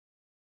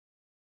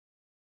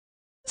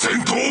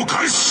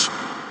How's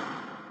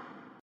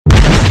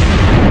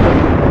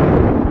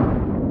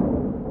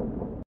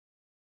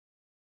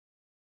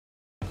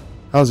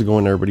it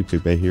going, everybody?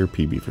 PigBay here,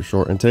 PB for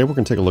short, and today we're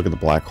going to take a look at the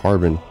Black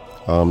Harbin.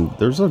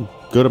 There's a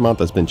good amount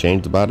that's been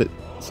changed about it,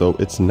 so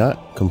it's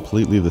not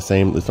completely the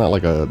same. It's not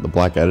like the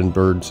Black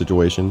Edinburgh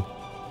situation.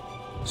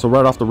 So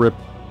right off the rip,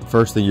 the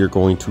first thing you're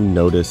going to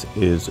notice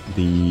is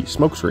the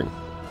smoke screen.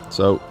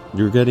 So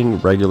you're getting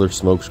regular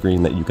smoke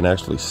screen that you can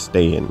actually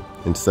stay in,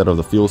 instead of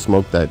the fuel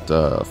smoke that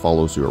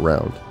follows you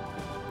around.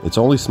 It's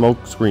only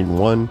smoke screen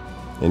 1,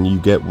 and you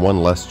get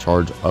one less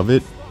charge of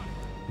it.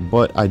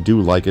 But I do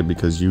like it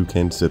because you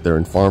can sit there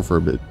and farm for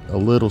a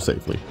little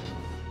safely.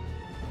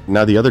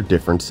 Now the other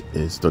difference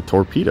is the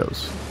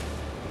torpedoes.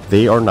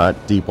 They are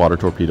not deep water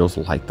torpedoes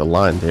like the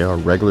line. They are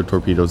regular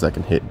torpedoes that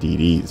can hit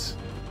DDs.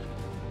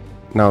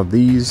 Now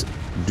these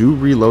do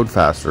reload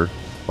faster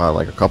by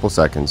like a couple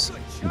seconds,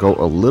 go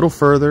a little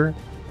further,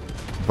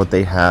 but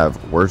they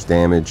have worse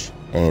damage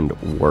and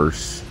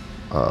worse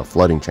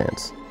flooding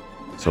chance.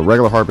 So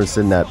regular Harbin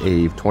sitting at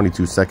a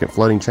 22-second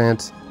flooding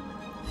chance.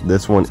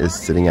 This one is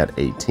sitting at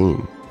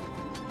 18.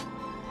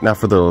 Now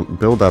for the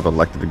build I've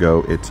elected to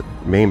go, it's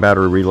main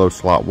battery reload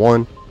slot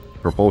 1,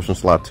 propulsion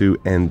slot 2,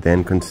 and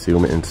then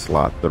concealment in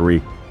slot 3.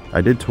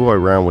 I did toy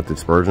around with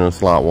dispersion in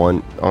slot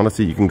 1.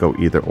 Honestly, you can go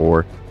either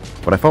or,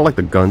 but I felt like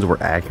the guns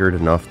were accurate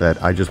enough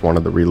that I just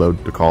wanted the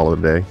reload to call it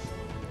a day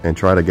and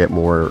try to get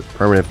more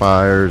permanent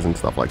fires and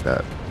stuff like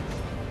that.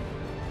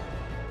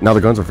 Now the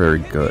guns are very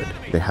good.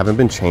 They haven't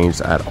been changed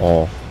at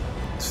all.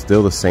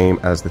 Still the same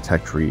as the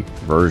tech tree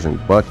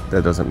version, but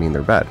that doesn't mean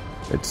they're bad.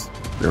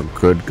 They're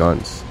good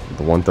guns.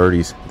 The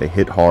 130s, they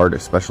hit hard,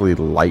 especially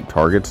light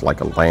targets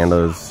like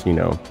Atlantas, you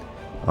know,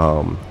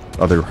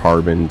 other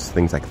Harbins,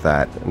 things like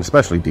that, and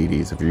especially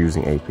DDs if you're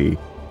using AP.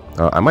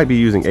 I might be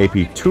using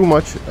AP too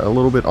much a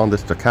little bit on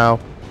this Takao,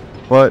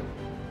 but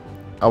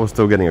I was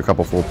still getting a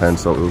couple full pens,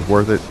 so it was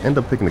worth it. End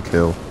up picking a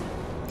kill.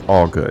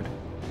 All good.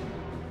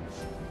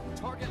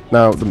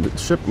 Now the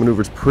ship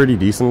maneuvers pretty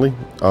decently.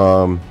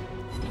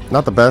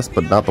 Not the best,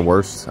 but not the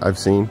worst I've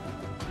seen.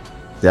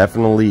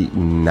 Definitely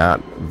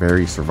not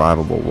very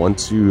survivable.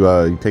 Once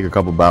you take a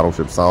couple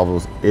battleship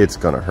salvos, it's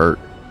gonna hurt.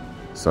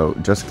 So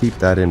just keep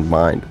that in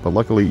mind. But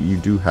luckily, you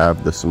do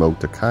have the smoke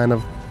to kind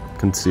of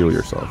conceal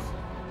yourself.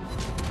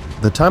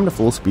 The time to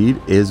full speed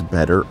is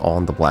better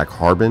on the Black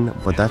Harbin,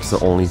 but that's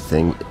the only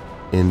thing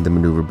in the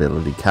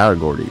maneuverability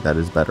category that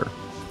is better.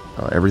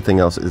 Everything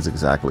else is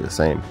exactly the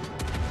same.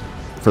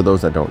 For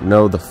those that don't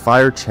know, the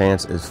fire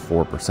chance is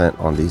 4%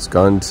 on these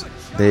guns.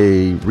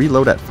 They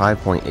reload at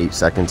 5.8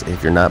 seconds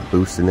if you're not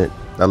boosting it.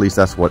 At least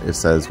that's what it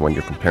says when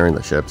you're comparing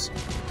the ships.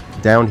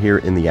 Down here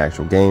in the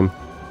actual game,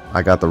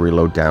 I got the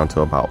reload down to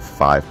about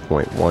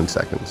 5.1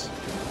 seconds.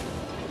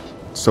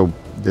 So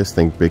this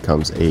thing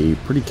becomes a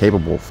pretty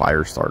capable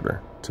fire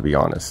starter, to be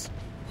honest.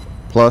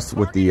 Plus,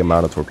 with the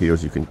amount of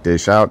torpedoes you can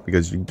dish out,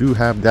 because you do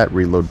have that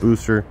reload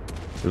booster,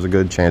 there's a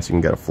good chance you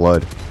can get a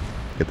flood,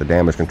 get the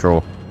damage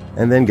control,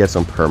 and then get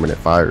some permanent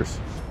fires.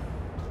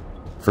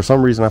 For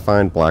some reason, I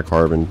find Black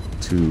Harbin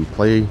to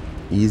play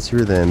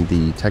easier than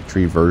the tech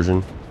tree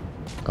version.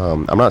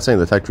 I'm not saying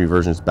the tech tree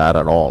version is bad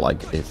at all.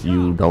 Like, if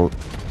you don't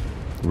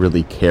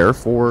really care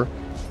for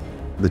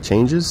the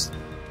changes,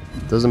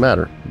 it doesn't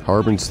matter.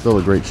 Harbin's still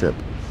a great ship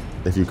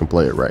if you can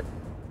play it right.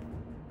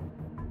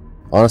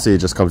 Honestly, it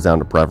just comes down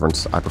to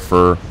preference. I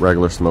prefer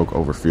regular smoke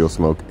over fuel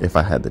smoke if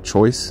I had the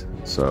choice.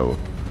 So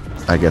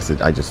I guess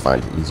I just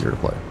find it easier to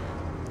play.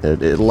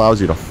 It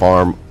allows you to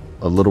farm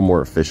a little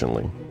more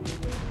efficiently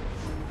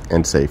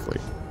and safely,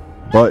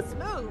 but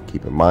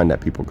keep in mind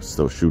that people can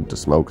still shoot the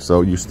smoke,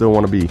 so you still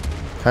want to be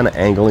kind of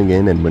angling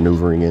in and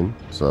maneuvering in,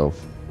 so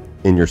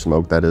in your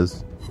smoke, that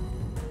is.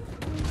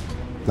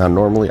 Now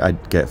normally I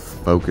get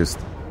focused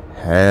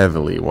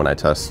heavily when I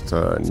test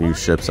new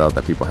ships out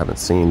that people haven't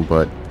seen,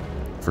 but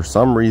for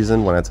some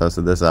reason when I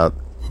tested this out,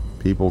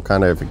 people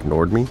kind of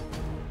ignored me,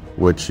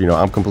 which, you know,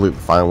 I'm completely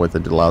fine with.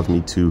 It allows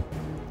me to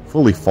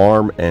fully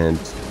farm and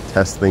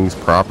test things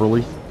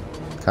properly,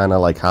 kind of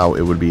like how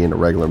it would be in a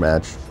regular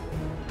match.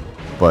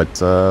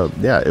 But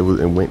yeah, it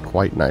went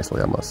quite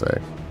nicely, I must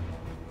say.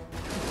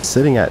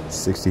 Sitting at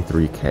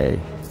 63k,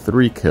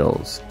 3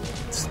 kills,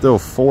 still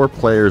 4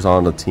 players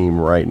on the team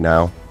right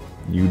now.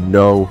 You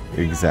know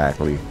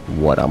exactly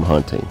what I'm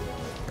hunting.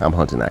 I'm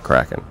hunting that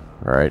Kraken,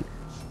 alright?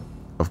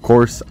 Of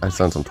course, I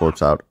sent some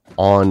torps out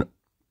on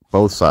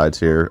both sides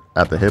here,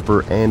 at the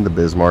Hipper and the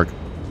Bismarck.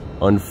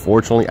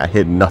 Unfortunately, I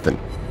hit nothing.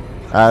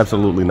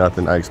 Absolutely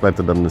nothing. I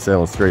expected them to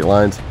sail in straight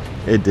lines.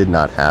 It did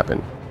not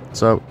happen.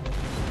 So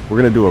we're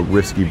going to do a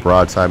risky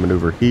broadside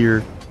maneuver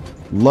here.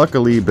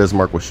 Luckily,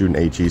 Bismarck was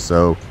shooting HE,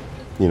 so,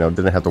 you know,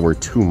 didn't have to worry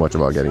too much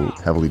about getting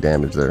heavily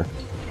damaged there.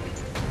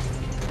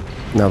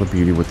 Now the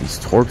beauty with these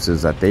torps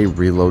is that they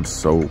reload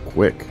so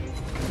quick.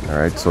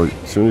 Alright, so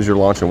as soon as you're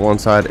launching one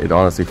side, it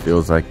honestly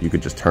feels like you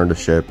could just turn the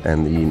ship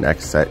and the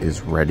next set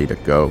is ready to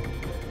go.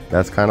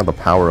 That's kind of the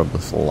power of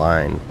this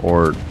line,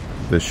 or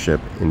this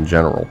ship in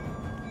general.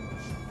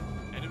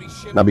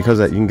 Now because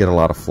of that, you can get a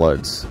lot of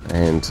floods,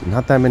 and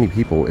not that many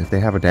people, if they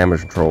have a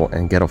damage control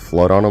and get a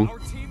flood on them,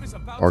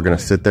 are going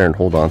to sit there and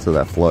hold on to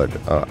that flood.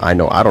 I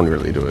know I don't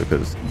really do it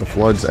because the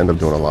floods end up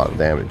doing a lot of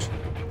damage.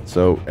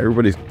 So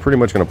everybody's pretty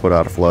much going to put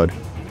out a flood.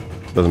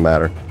 Doesn't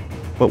matter.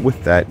 But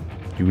with that,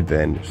 you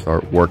then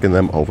start working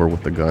them over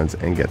with the guns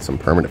and get some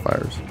permanent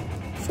fires.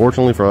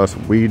 Fortunately for us,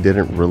 we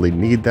didn't really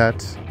need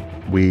that.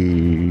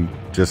 We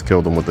just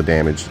killed them with the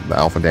damage, the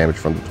alpha damage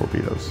from the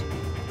torpedoes.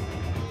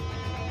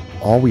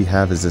 All we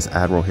have is this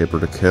Admiral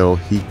Hipper to kill.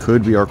 He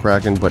could be our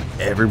Kraken, but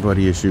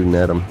everybody is shooting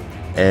at him.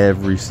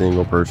 Every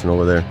single person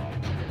over there.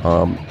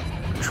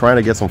 Trying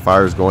to get some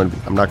fires going.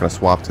 I'm not going to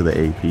swap to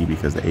the AP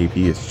because the AP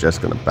is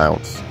just going to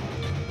bounce.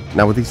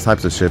 Now with these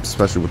types of ships,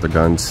 especially with the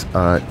guns,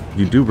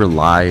 you do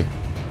rely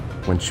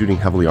when shooting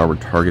heavily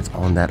armored targets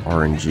on that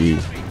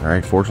RNG.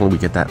 Alright, fortunately we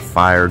get that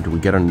fire. Do we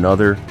get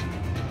another?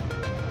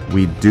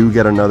 We do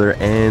get another,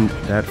 and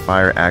that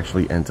fire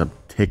actually ends up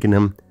ticking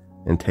him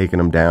and taking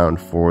him down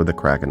for the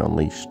Kraken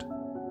Unleashed.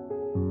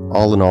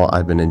 All in all,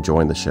 I've been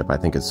enjoying the ship. I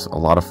think it's a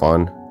lot of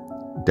fun.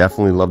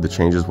 Definitely love the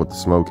changes with the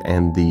smoke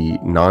and the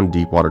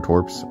non-deep water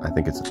torps. I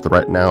think it's a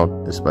threat now,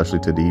 especially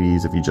to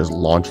DDs if you just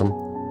launch them.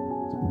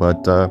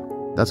 But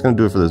that's going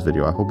to do it for this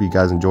video. I hope you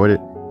guys enjoyed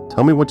it.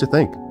 Tell me what you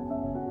think.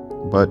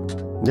 But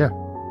yeah,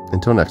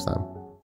 until next time.